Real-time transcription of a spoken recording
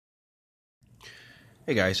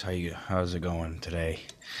Hey guys, how's it going today?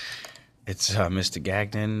 It's Mr.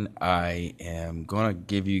 Gagnon. I am going to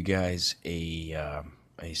give you guys a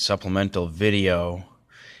supplemental video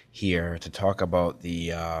here to talk about the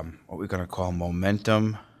what we're going to call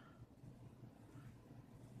momentum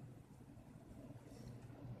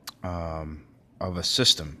of a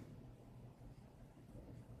system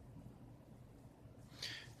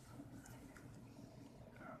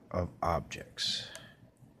of objects.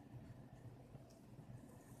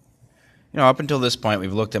 Up until this point,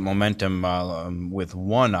 we've looked at momentum with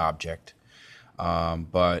one object,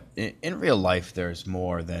 but in real life, there's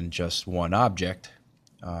more than just one object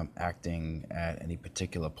acting at any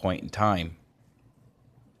particular point in time.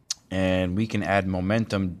 And we can add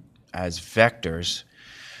momentum as vectors.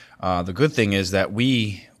 The good thing is that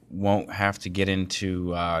we won't have to get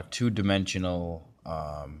into two-dimensional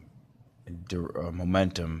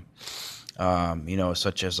momentum,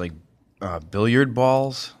 such as like billiard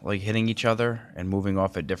balls, like hitting each other and moving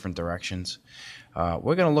off at different directions.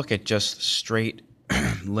 We're going to look at just straight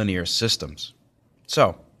linear systems.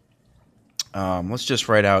 So let's just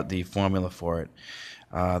write out the formula for it.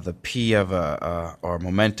 The P of or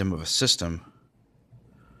momentum of a system,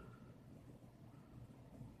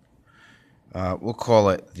 we'll call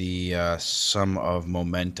it the sum of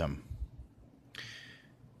momentum.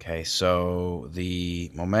 Okay, so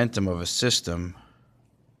the momentum of a system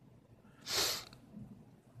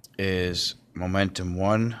is momentum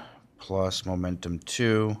 1 plus momentum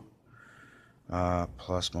 2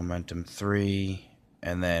 plus momentum 3,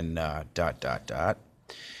 and then dot, dot, dot.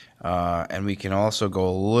 And we can also go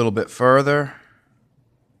a little bit further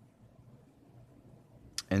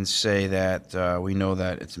and say that we know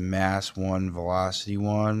that it's mass 1, velocity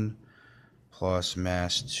 1, plus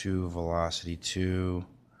mass 2, velocity 2,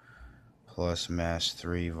 plus mass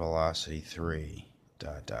 3, velocity 3,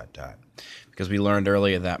 dot, dot, dot. Because we learned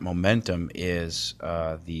earlier that momentum is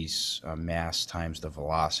these mass times the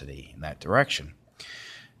velocity in that direction.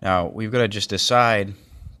 Now, we've got to just decide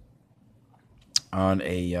on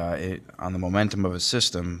the momentum of a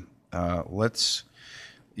system. Let's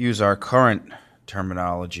use our current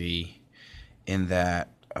terminology in that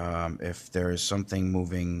if there is something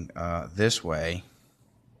moving this way,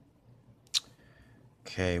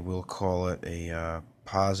 okay, we'll call it a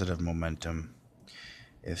positive momentum.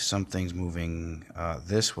 If something's moving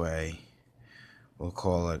this way, we'll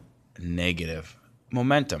call it negative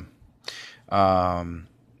momentum. So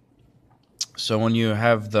when you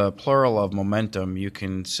have the plural of momentum, you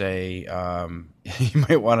can say, you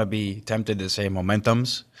might want to be tempted to say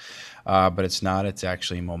momentums, but it's not. It's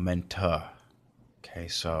actually momenta. Okay,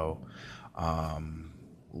 so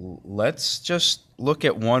let's just look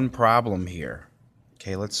at one problem here.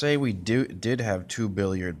 Okay, let's say we did have two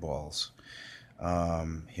billiard balls.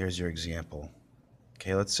 Here's your example.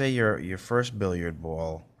 Okay, let's say your first billiard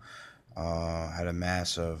ball had a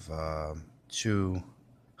mass of 2.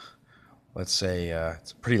 Let's say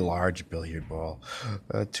it's a pretty large billiard ball,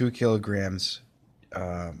 2 kilograms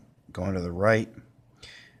going to the right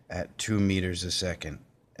at 2 meters a second,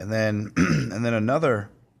 and then and then another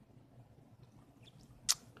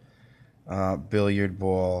billiard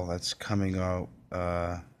ball that's coming out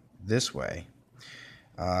this way.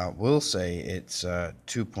 We'll say it's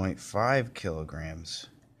 2.5 kilograms,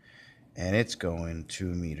 and it's going 2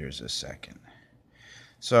 meters a second.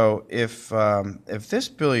 So if this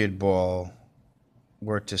billiard ball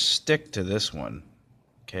were to stick to this one,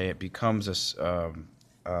 okay, it becomes a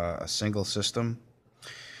single system.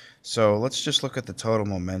 So let's just look at the total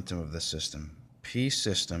momentum of the system. P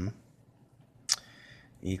system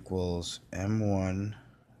equals M1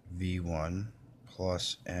 V1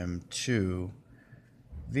 plus M2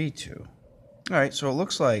 V2. All right, so it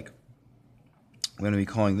looks like I'm going to be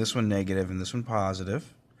calling this one negative and this one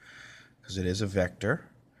positive because it is a vector.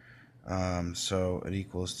 So it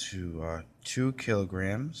equals to 2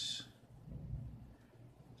 kilograms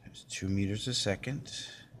times 2 meters a second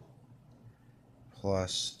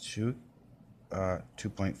plus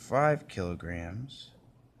 2.5 kilograms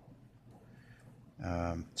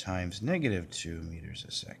times negative 2 meters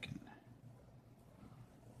a second.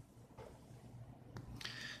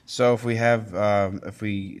 So if we have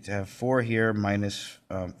 4 here minus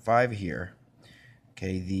 5 here,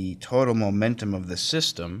 okay, the total momentum of the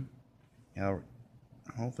system,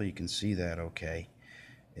 hopefully you can see that okay,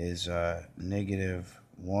 is negative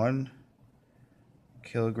 1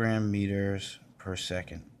 kilogram meters per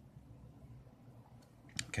second.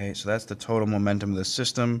 Okay, so that's the total momentum of the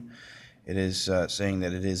system. It is saying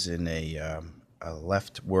that it is in a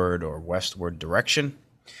leftward or westward direction.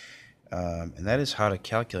 And that is how to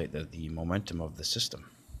calculate the momentum of the system.